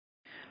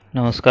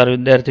नमस्कार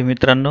विद्यार्थी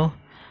मित्रांनो,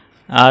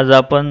 आज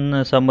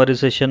आपण समरी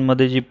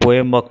सेशनमध्ये जी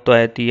पोएम बघतो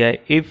आहे ती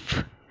आहे इफ.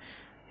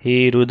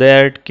 ही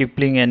रुडयार्ड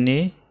किपलिंग यांनी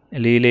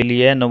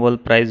लिहिलेली आहे. नोबेल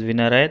प्राइज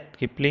विनर आहेत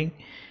किपलिंग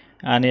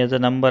आणि याचा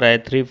नंबर आहे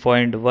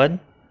 3.1.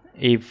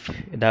 इफ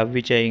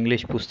 10वीच्या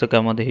इंग्लिश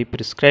पुस्तकामध्ये ही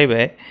प्रिस्क्राईब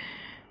आहे.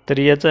 तर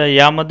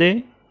यामध्ये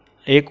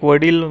एक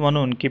वडील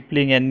म्हणून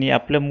किपलिंग यांनी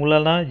आपल्या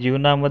मुलाला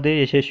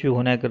जीवनामध्ये यशस्वी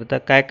होण्याकरता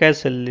काय काय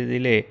सल्ले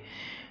दिले,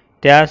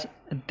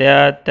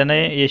 त्याने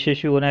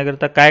यशस्वी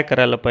होण्याकरता काय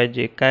करायला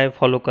पाहिजे, काय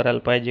फॉलो करायला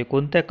पाहिजे,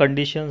 कोणत्या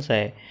कंडिशन्स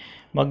आहे.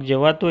 मग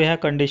जेव्हा तो ह्या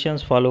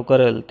कंडिशन्स फॉलो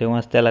करेल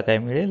तेव्हाच त्याला काय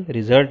मिळेल,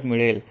 रिझल्ट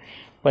मिळेल.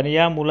 पण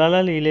या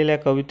मुलाला लिहिलेल्या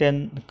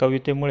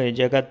कवितेमुळे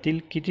जगातील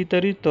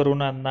कितीतरी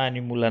तरुणांना आणि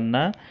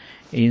मुलांना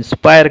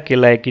इन्स्पायर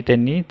केलं आहे की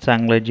त्यांनी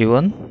चांगलं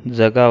जीवन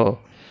जगावं.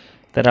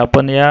 तर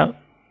आपण या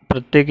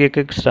प्रत्येक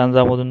एक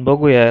स्टांजामधून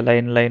बघूया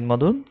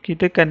लाईनमधून की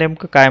ते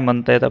नेमकं काय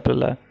म्हणतायत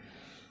आपल्याला.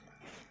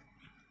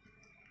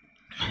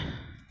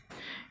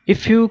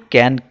 If you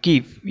can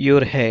keep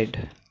your head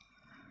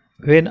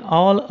when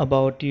all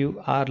about you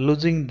are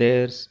losing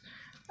theirs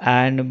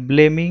and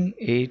blaming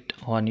it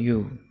on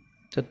you.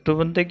 तर तो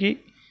म्हणते की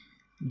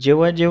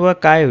जेव्हा जेव्हा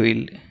काय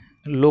होईल,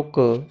 लोक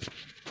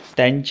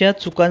त्यांच्या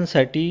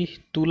चुकांसाठी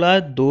तुला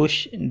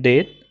दोष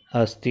देत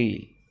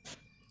असतील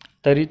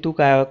तरी तू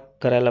काय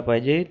करायला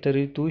पाहिजे,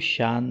 तरी तू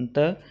शांत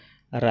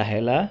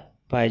राहायला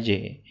पाहिजे.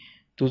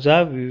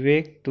 तुझा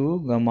विवेक तू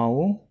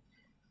गमावू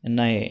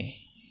नये.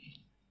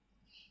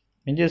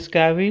 म्हणजेच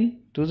काय होईल,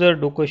 तू जर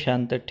डोकं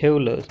शांत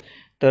ठेवलंस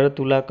तर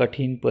तुला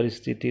कठीण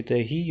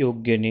परिस्थितीतही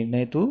योग्य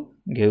निर्णय तू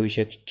घेऊ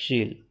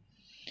शकशील.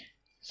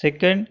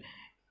 Second,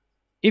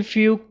 if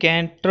you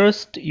can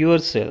trust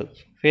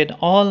yourself Wien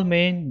all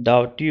main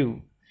doubt you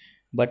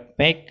but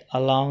make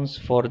allowance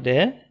for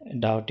their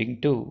डाऊटिंग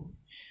to.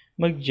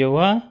 मग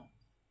जेव्हा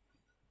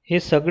हे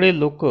सगळे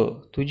लोक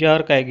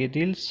तुझ्यावर काय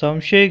घेतील,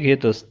 संशय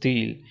घेत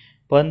असतील,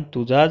 पण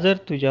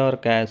तुझ्यावर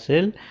काय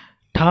असेल,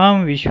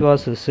 ठाम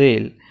विश्वास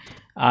असेल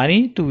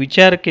आणि तू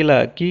विचार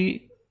केला की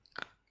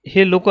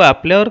हे लोक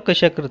आपल्यावर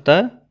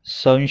कशाकरता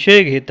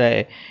संशय घेत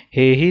आहे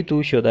हेही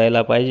तू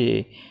शोधायला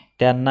पाहिजे,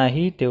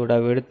 त्यांनाही तेवढा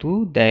वेळ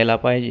तू द्यायला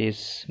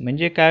पाहिजेस.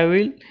 म्हणजे काय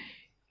होईल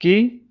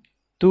की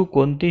तू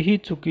कोणतीही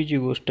चुकीची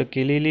गोष्ट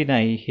केलेली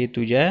नाही हे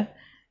तुझ्या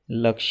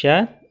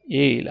लक्षात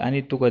येईल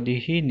आणि तू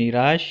कधीही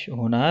निराश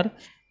होणार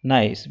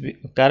नाहीस.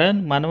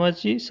 कारण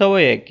मानवाची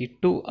सवय आहे की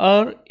टू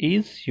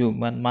इज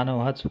ह्युमन,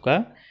 मानव हा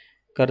चुका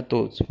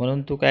करतोच.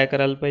 म्हणून तू काय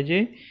करायला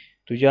पाहिजे,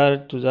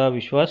 तुझा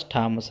विश्वास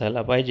ठाम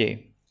असायला पाहिजे.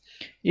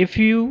 If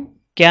you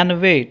can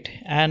weight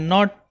and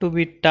not to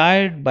be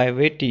tired bye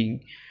waiting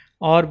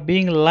or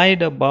Bing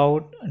lied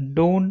about,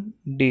 don't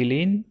deal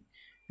in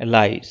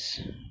lice.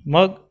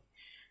 मग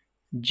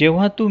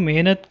जेव्हा तू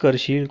मेहनत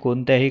करशील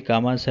कोणत्याही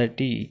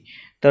कामासाठी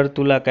तर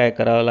तुला काय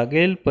करावं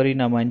लागेल,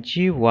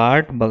 परिणामांची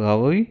वाट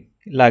बघावी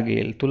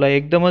लागेल. तुला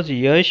एकदमच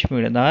यश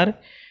मिळणार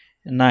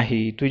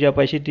नाही.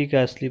 तुझ्यापाशी ती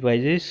काय असली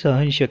पाहिजे,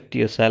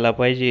 सहनशक्ती असायला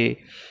पाहिजे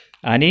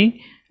आणि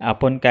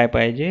आपण काय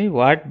पाहिजे,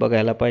 वाट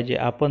बघायला पाहिजे.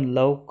 आपण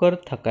लवकर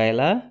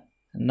थकायला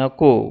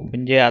नको.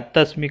 म्हणजे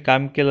आत्ताच मी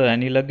काम केलं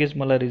आणि लगेच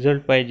मला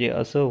रिझल्ट पाहिजे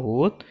असं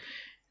होत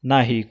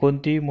नाही.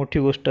 कोणतीही मोठी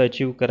गोष्ट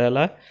अचीव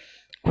करायला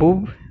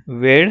खूप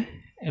वेळ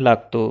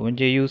लागतो.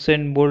 म्हणजे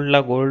युसेन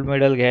बोल्टला गोल्ड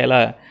मेडल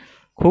घ्यायला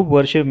खूप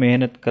वर्ष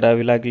मेहनत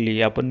करावी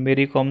लागली. आपण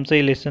मेरी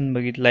कॉमचंही लेसन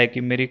बघितलं आहे की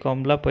मेरी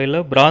कॉमला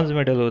पहिलं ब्रॉन्झ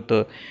मेडल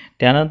होतं,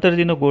 त्यानंतर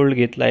तिनं गोल्ड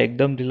घेतला.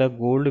 एकदम तिला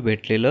गोल्ड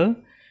भेटलेलं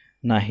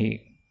नाही.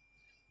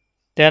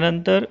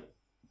 त्यानंतर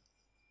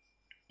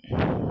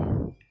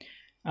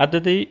आता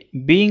ते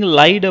being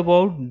lied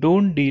about,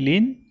 don't deal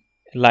in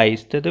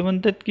lice. तर ते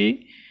म्हणतात की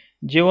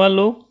जेव्हा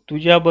लोक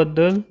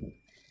तुझ्याबद्दल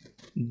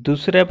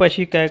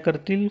दुसऱ्यापाशी काय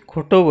करतील,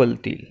 खोटं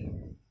बोलतील,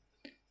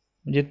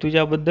 म्हणजे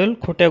तुझ्याबद्दल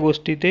खोट्या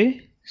गोष्टी ते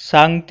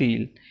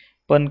सांगतील,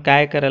 पण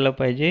काय करायला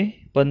पाहिजे,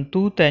 पण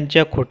तू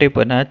त्यांच्या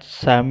खोटेपणात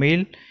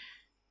सामील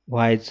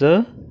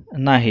व्हायचं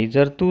नाही.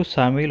 जर तू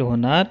सामील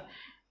होणार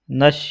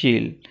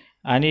नसशील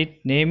आणि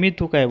नेहमी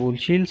तू काय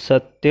बोलशील,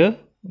 सत्य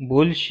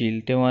बोलशील,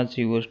 तेव्हाच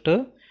ही गोष्ट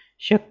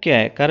शक्य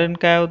आहे. कारण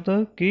काय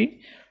होतं की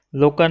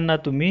लोकांना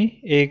तुम्ही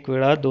 1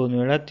 वेळा 2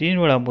 वेळा 3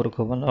 वेळा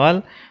मूर्ख बनवाल,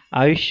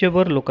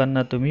 आयुष्यभर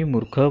लोकांना तुम्ही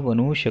मूर्ख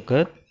बनवू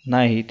शकत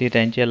नाही. ते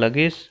त्यांच्या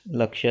लगेच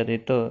लक्षात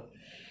येतं.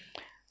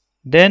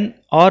 देन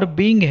ऑर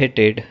बिंग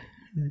हेटेड,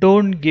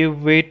 don't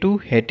give way to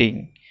hating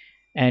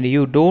and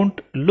you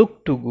don't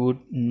look to good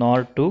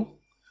nor to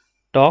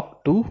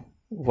talk to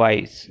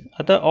vice.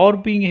 आता ऑर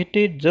बिंग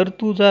हेटेड, जर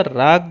तुझा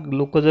राग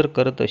लोक जर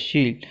करत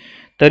असशील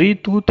तरी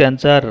तू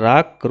त्यांचा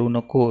राग करू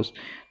नकोस.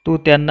 तू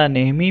त्यांना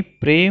नेहमी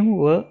प्रेम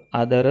व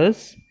आदरच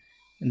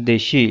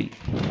देशील.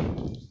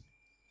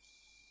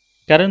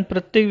 कारण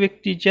प्रत्येक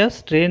व्यक्तीच्या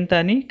स्ट्रेंथ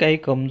आणि काही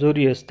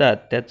कमजोरी असतात,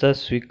 त्याचा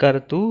स्वीकार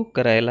तू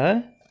करायला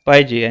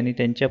पाहिजे आणि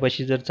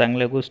त्यांच्यापाशी जर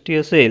चांगल्या गोष्टी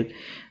असेल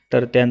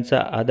तर त्यांचा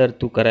आदर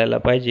तू करायला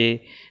पाहिजे.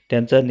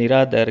 त्यांचा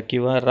निरादर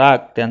किंवा राग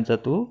त्यांचा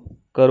तू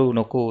करू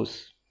नकोस.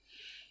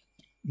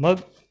 मग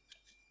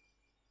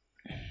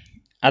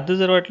आता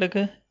जर वाटलं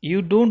का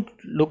you don't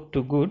look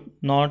to good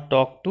not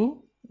talk to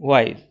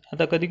wise,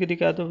 आता कधी कधी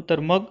काय होतं, तर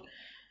मग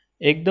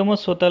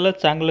एकदमच स्वतःला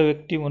चांगलं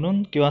व्यक्ती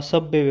म्हणून किंवा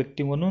सभ्य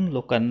व्यक्ती म्हणून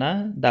लोकांना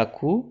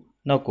दाखवू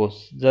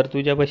नकोस. जर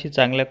तुझ्यापाशी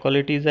चांगल्या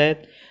क्वालिटीज आहेत,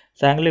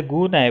 चांगले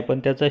गुण आहे, पण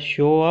त्याचा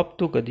शो ऑफ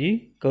तू कधी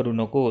करू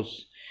नकोस.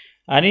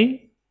 आणि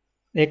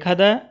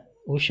एखादा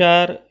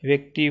हुशार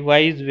व्यक्ती,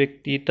 वाईज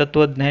व्यक्ती,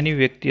 तत्वज्ञानी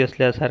व्यक्ती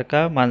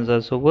असल्यासारखा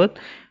माणसासोबत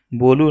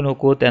बोलू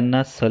नको,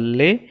 त्यांना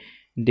सल्ले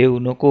देऊ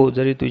नको,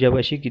 जरी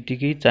तुझ्यापाशी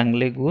कितीही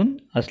चांगले गुण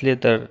असले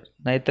तर.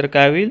 नाहीतर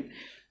काय होईल,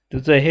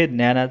 तुझं हे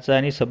ज्ञानाचा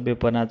आणि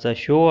सभ्यपणाचा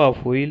शो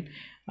ऑफ होईल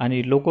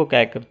आणि लोक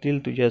काय करतील,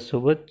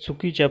 तुझ्यासोबत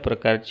चुकीच्या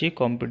प्रकारची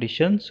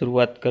कॉम्पिटिशन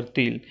सुरुवात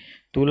करतील.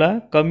 तुला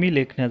कमी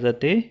लेखण्याचा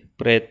ते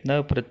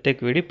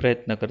प्रत्येक वेळी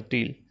प्रयत्न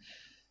करतील.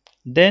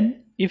 Then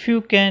if you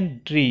can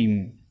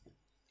dream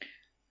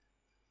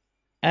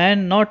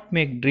and not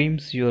make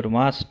dreams your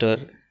master,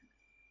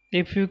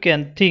 if you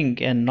can think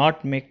and not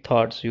make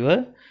thoughts your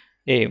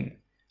aim.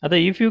 आता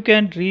if you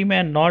can dream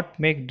and not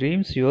make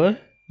dreams your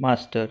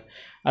master,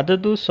 आता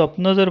तू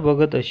स्वप्न जर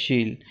बघत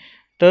असशील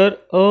तर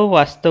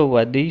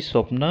अवास्तववादी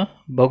स्वप्न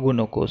बघू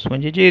नकोस,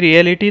 म्हणजे जे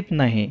रिॲलिटीत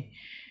नाही.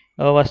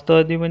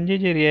 अवास्तववादी म्हणजे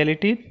जे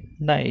रिॲलिटीत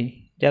नाही,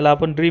 ज्याला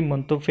आपण ड्रीम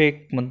म्हणतो,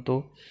 फेक म्हणतो.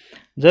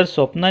 जर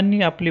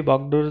स्वप्नांनी आपली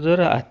बागडोर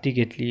जर हाती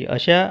घेतली,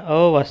 अशा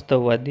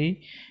अवास्तववादी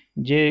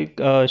जे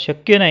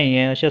शक्य नाही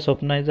आहे अशा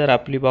स्वप्नाने जर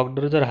आपली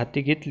बागडोर जर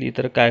हाती घेतली,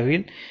 तर काय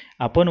होईल,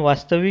 आपण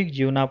वास्तविक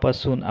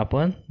जीवनापासून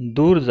आपण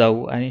दूर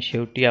जाऊ आणि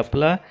शेवटी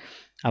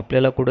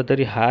आपल्याला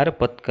कुठंतरी हार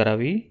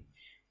पत्करावी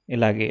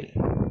लागेल.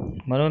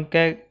 म्हणून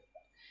काय,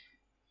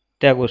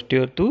 त्या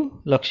गोष्टीवर तू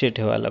लक्ष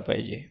ठेवायला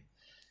पाहिजे.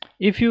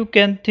 If you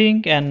can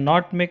think and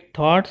not make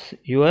thoughts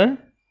your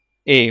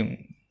M.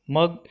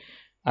 मग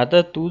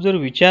आता तू जर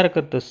विचार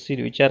करत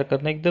असशील, विचार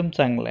करणं एकदम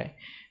चांगलं आहे,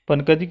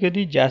 पण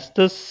कधीकधी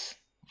जास्तच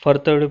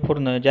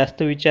फरतडपूर्ण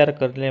जास्त विचार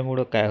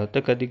करण्यामुळं काय होतं,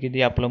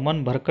 कधीकधी आपलं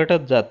मन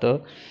भरकटत जातं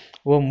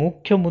व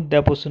मुख्य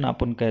मुद्द्यापासून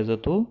आपण काय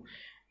जातो,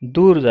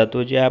 दूर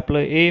जातो. जे आपलं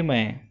एम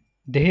आहे,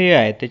 ध्येय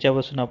आहे,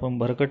 त्याच्यापासून आपण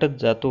भरकटत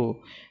जातो.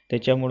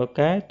 त्याच्यामुळं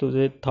काय,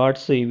 तुझे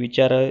थॉट्सही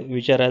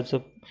विचाराचं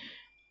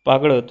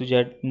पागळं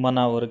तुझ्या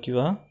मनावर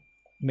किंवा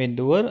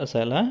मेंदूवर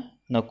असायला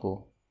नको.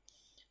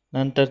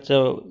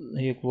 नंतरचं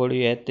एक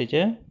वळी आहेत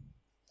त्याच्या,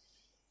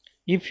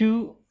 if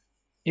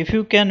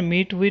you can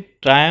meet with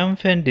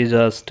Triumph and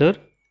disaster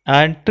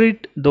and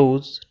treat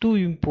those two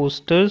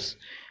impostors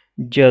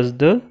just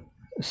the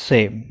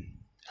same.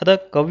 आता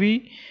कवी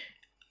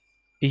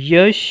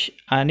यश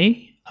आणि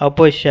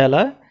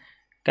अपयशाला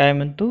काय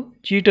म्हणतो,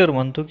 चीटर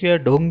म्हणतो किंवा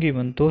ढोंगी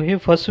म्हणतो. हे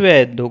फसवे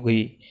आहेत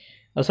दोघंही,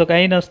 असं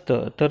काही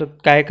नसतं. तर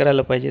काय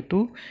करायला पाहिजे,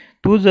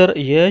 तू जर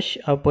यश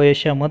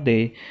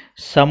अपयशामध्ये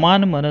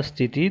समान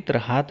मनस्थितीत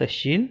राहत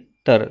असशील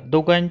तर,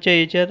 दोघांच्या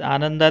याच्यात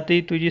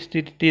आनंदातही तुझी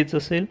स्थिती तेच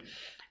असेल,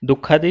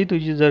 दुःखातही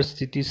तुझी जर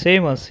स्थिती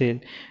सेम असेल,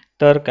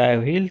 तर काय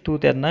होईल, तू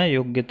त्यांना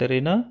योग्य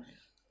तऱ्हेनं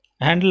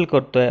हँडल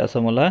करतोय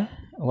असं मला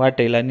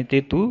वाटेल आणि ते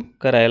तू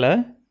करायला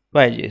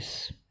पाहिजेस.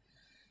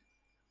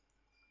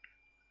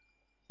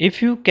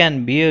 If you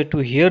can beer to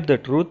here the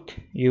truth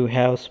you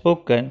have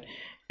spoken,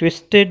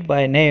 twisted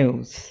bye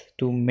Neves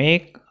to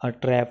make a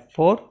trap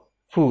for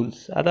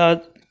फूल्स. आता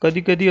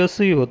कधी कधी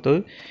असंही होतं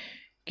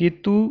की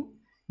तू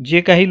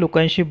जे काही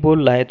लोकांशी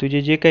बोलला आहे,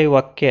 तुझे जे काही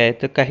वाक्य आहे,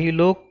 तर काही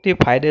लोक ते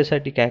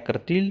फायद्यासाठी काय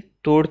करतील,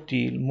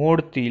 तोडतील,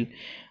 मोडतील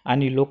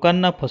आणि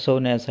लोकांना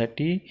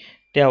फसवण्यासाठी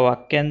त्या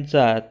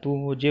वाक्यांचा,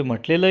 तू जे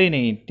म्हटलेलंही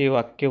नाही ते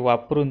वाक्य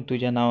वापरून,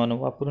 तुझ्या नावानं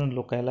वापरून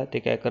लोकांना ते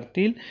काय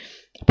करतील,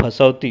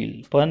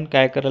 फसवतील. पण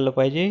काय करायला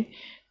पाहिजे,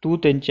 तू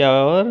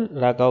त्यांच्यावर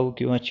रागावू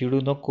किंवा चिडू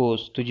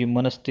नकोस, तुझी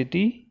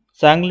मनस्थिती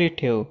चांगली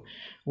ठेव.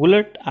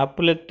 उलट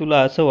तुला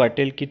असं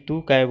वाटेल की तू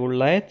काय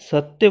बोलला आहेस,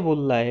 सत्य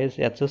बोलला आहेस,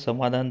 याचं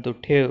समाधान तू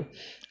ठेव.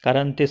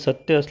 कारण ते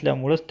सत्य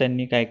असल्यामुळंच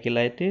त्यांनी काय केलं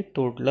आहे, ते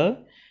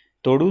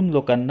तोडून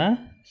लोकांना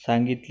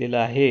सांगितलेलं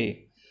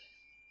आहे.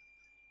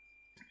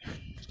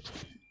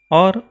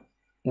 Or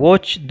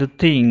watch the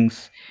things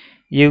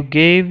you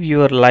gave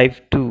your life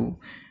to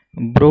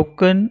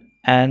broken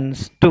and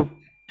stoop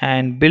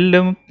and build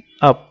them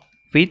up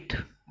with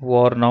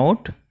worn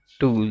out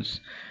tools.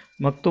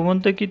 मग तो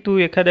म्हणतो की तू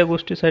एखाद्या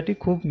गोष्टीसाठी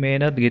खूप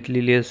मेहनत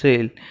घेतलेली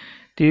असेल,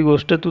 ती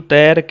गोष्ट तू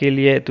तयार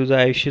केली आहे, तुझं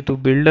आयुष्य तू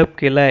बिल्डअप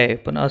केलं आहे,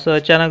 पण असं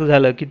अचानक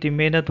झालं की ती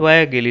मेहनत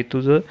वाया गेली,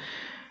 तुझं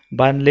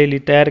बांधलेली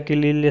तयार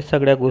केलेल्या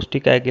सगळ्या गोष्टी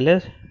काय केल्या,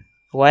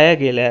 वाया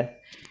गेल्या.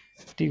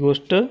 ती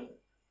गोष्ट,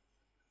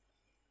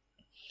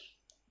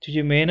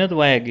 तुझी मेहनत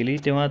वाया गेली,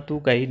 तेव्हा तू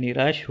काही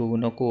निराश होऊ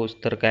नकोस.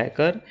 तर काय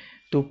कर,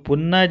 तू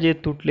पुन्हा जे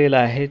तुटलेलं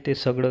आहे ते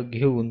सगळं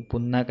घेऊन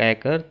पुन्हा काय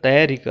कर,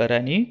 तयारी कर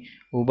आणि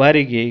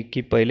उभारी घे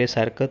की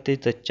पहिलेसारखं ते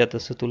चच्च्या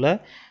तसं तुला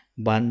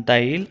बांधता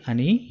येईल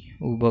आणि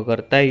उभं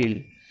करता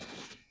येईल.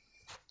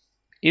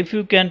 If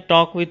you can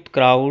talk with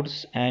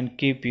crowds and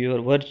keep your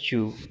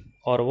virtue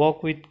और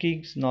walk with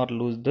Kings not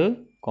lose the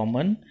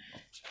common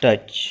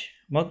touch.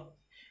 मग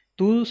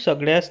तू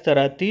सगळ्या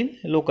स्तरातील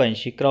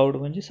लोकांशी, क्राऊड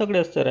म्हणजे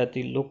सगळ्या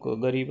स्तरातील लोक,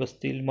 गरीब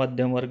असतील,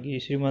 मध्यमवर्गीय,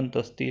 श्रीमंत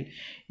असतील,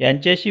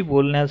 यांच्याशी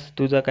बोलण्यास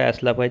तुझा काय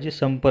असला पाहिजे,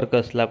 संपर्क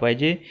असला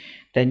पाहिजे.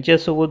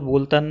 त्यांच्यासोबत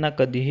बोलताना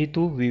कधीही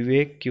तू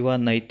विवेक किंवा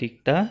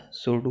नैतिकता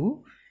सोडू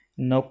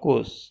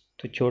नकोस.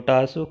 तो छोटा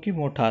असो की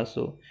मोठा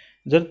असो,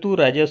 जर तू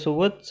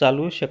राजासोबत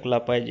चालू शकला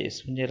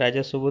पाहिजेस, म्हणजे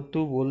राजासोबत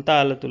तू बोलता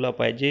आलं तुला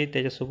पाहिजे,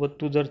 त्याच्यासोबत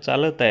तू जर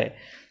चालत आहे,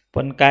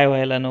 पण काय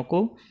व्हायला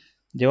नको,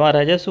 जेव्हा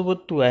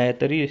राजासोबत तू आहे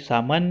तरी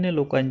सामान्य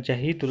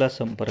लोकांच्याही तुला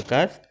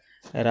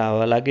संपर्कात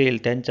राहावं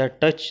लागेल, त्यांचा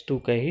टच तू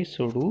काही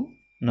सोडू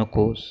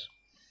नकोस.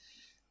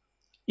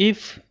 If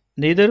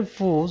neither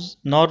foes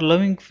nor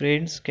loving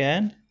friends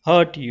can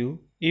hurt you,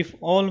 if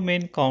all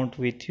men count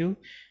with you,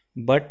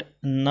 but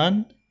none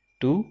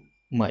too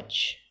much.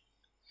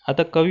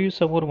 आता कवी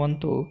समोर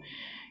म्हणतो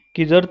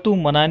की जर तू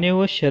मनाने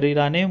व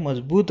शरीराने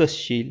मजबूत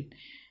असशील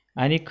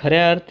आणि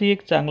खऱ्या अर्थी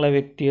एक चांगला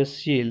व्यक्ती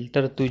असशील,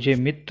 तर तुझे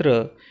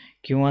मित्र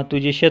किंवा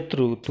तुझे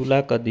शत्रू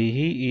तुला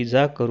कधीही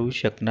इजा करू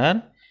शकणार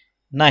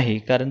नाही,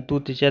 कारण तू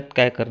त्याच्यात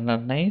काय करणार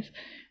नाहीस,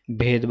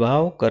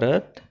 भेदभाव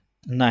करत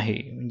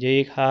नाही. म्हणजे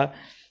एक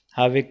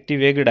हा व्यक्ती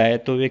वेगळा आहे,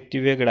 तो व्यक्ती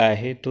वेगळा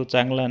आहे, तो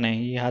चांगला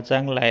नाही, हा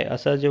चांगला आहे,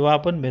 असा जेव्हा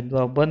आपण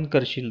भेदभाव बंद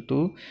करशील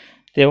तू,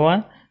 तेव्हा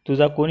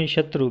तुझा कोणी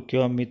शत्रू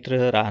किंवा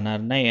मित्र राहणार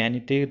नाही आणि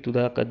ते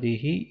तुला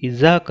कधीही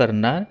इजा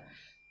करणार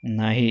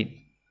नाही.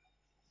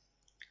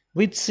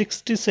 With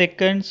 60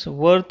 seconds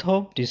worth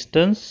of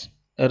distance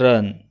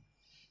run.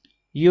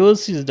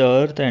 Yours is the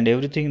earth and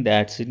everything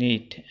that's in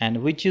it,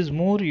 and which is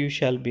more you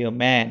shall be a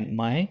man,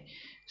 my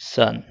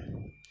son.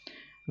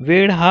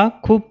 वेळ हा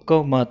खूप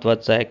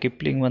महत्त्वाचा आहे.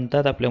 किपलिंग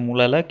म्हणतात आपल्या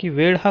मुलाला की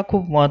वेळ हा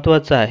खूप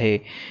महत्त्वाचा आहे.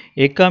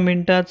 1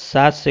 मिनिटात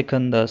 7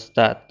 सेकंद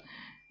असतात.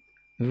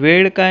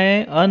 वेळ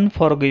काय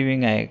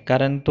अनफॉरगिव्हिंग आहे,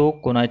 कारण तो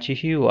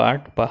कोणाचीही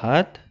वाट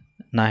पाहत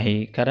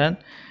नाही. कारण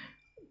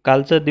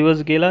कालचा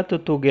दिवस गेला तर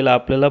तो गेला,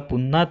 आपल्याला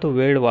पुन्हा तो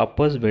वेळ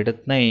वापस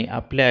भेटत नाही.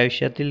 आपल्या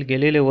आयुष्यातील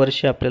गेलेले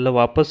वर्ष आपल्याला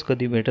वापस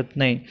कधी भेटत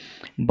नाही.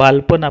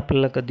 बालपण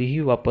आपल्याला कधीही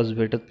वापस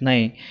भेटत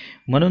नाही.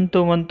 म्हणून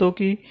तो म्हणतो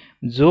की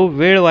जो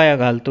वेळ वाया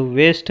घालतो,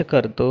 वेस्ट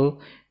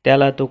करतो,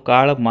 त्याला तो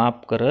काळ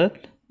माफ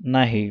करत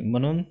नाही.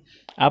 म्हणून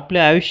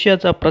आपल्या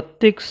आयुष्याचा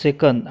प्रत्येक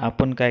सेकंद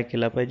आपण काय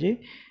केला पाहिजे,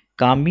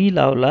 कामी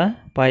लावला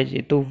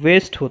पाहिजे, तो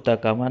वेस्ट होता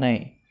कामा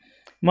नये.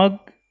 मग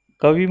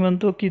कवी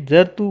म्हणतो की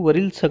जर तू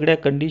वरील सगळ्या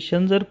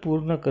कंडिशन जर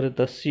पूर्ण करत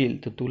असशील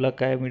तर तुला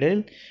काय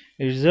मिळेल,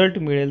 रिझल्ट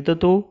मिळेल. तर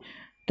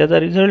त्याचा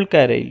रिझल्ट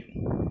काय राहील,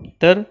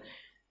 तर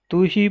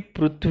तू ही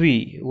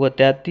पृथ्वी व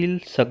त्यातील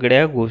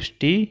सगळ्या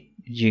गोष्टी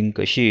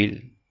जिंकशील.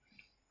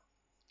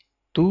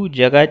 तू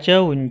जगाच्या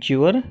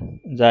उंचीवर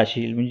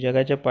जाशील, म्हणजे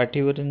जगाच्या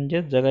पाठीवर,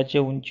 म्हणजे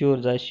जगाच्या उंचीवर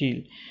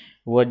जाशील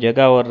व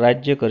जगावर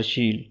राज्य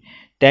करशील.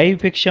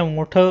 त्याहीपेक्षा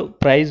मोठं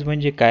प्राईज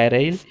म्हणजे काय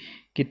राहील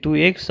की तू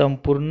एक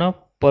संपूर्ण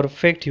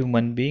perfect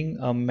human being,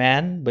 a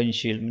man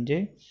बनशील.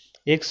 म्हणजे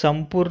एक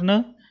संपूर्ण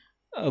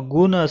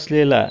गुण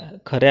असलेला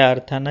खऱ्या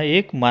अर्थानं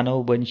एक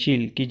मानव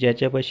बनशील की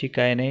ज्याच्यापाशी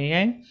काय नाही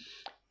आहे,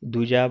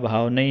 दुजा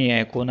भाव नाही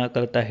आहे,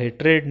 कोणाकरता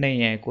हेट्रेड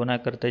नाही आहे,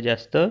 कोणाकरता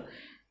जास्त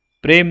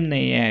प्रेम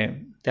नाही आहे.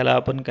 त्याला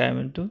आपण काय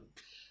म्हणतो,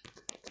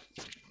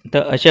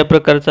 तर अशा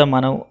प्रकारचा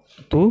मानव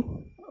तू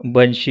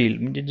बनशील.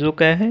 म्हणजे जो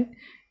काय आहे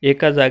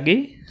एका जागी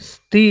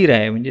स्थिर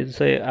आहे. म्हणजे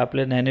जसं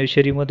आपल्या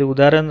ज्ञानेश्वरीमध्ये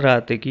उदाहरण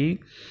राहते की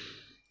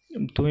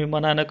तुम्ही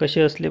मनानं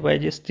कसे असले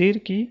पाहिजे स्थिर,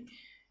 की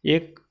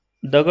एक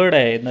दगड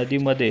आहे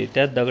नदीमध्ये,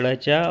 त्या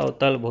दगडाच्या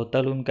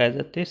अवतालभोवतालून काय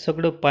जाते,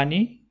 सगळं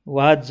पाणी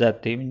वाहत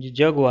जाते, म्हणजे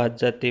जग वाहत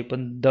जाते,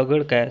 पण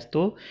दगड काय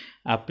असतो,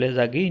 आपल्या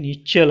जागी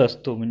निश्चल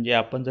असतो. म्हणजे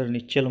आपण जर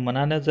निश्चल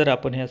मनानं जर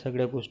आपण ह्या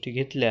सगळ्या गोष्टी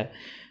घेतल्या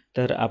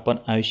तर आपण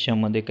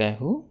आयुष्यामध्ये काय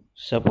होऊ,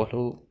 सफल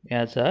होऊ.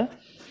 याचा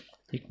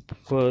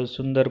एक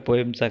सुंदर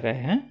पोएमचा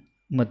काय हा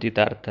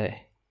मतितार्थ आहे.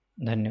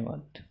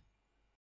 धन्यवाद.